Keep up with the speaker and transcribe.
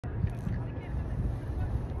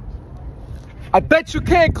I bet you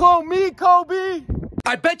can't clone me, Coby.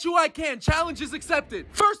 I bet you I can. Challenge is accepted.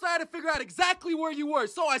 First, I had to figure out exactly where you were.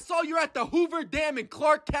 So I saw you're at the Hoover Dam in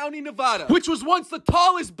Clark County, Nevada, which was once the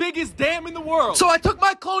tallest, biggest dam in the world. So I took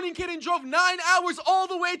my cloning kit and drove 9 hours all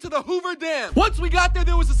the way to the Hoover Dam. Once we got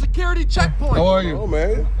there was a security checkpoint. How are you? Oh,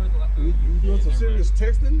 man. You doing some serious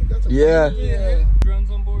texting? You got some Drones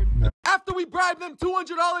on board. After we bribed them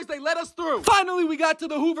 $200, they let us through. Finally, we got to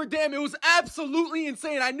the Hoover Dam. It was absolutely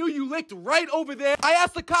insane. I knew you licked right over there. I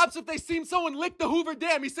asked the cops if they seen someone lick the Hoover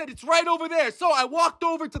Dam. He said it's right over there. So I walked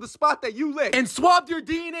over to the spot that you licked and swabbed your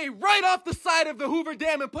DNA right off the side of the Hoover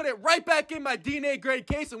Dam and put it right back in my DNA grade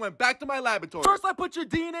case and went back to my laboratory. First, I put your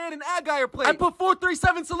DNA in an agar plate. I put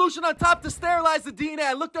 437 solution on top to sterilize the DNA.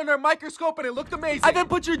 I looked under a microscope and it looked amazing. I then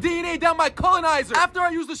put your DNA down my colonizer. After I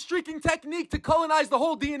used the streaking technique to colonize the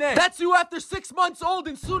whole DNA. That's you after 6 months old,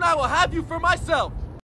 and soon I will have you for myself.